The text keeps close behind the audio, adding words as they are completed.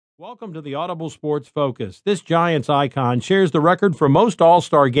Welcome to the Audible Sports Focus. This Giants icon shares the record for most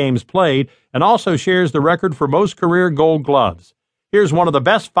All-Star games played and also shares the record for most career Gold Gloves. Here's one of the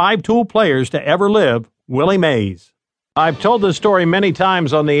best five-tool players to ever live, Willie Mays. I've told this story many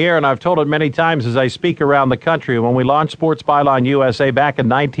times on the air, and I've told it many times as I speak around the country. When we launched Sports Byline USA back in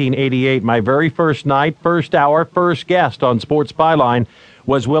 1988, my very first night, first hour, first guest on Sports Byline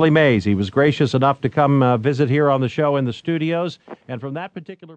was Willie Mays. He was gracious enough to come visit here on the show in the studios, and from that particular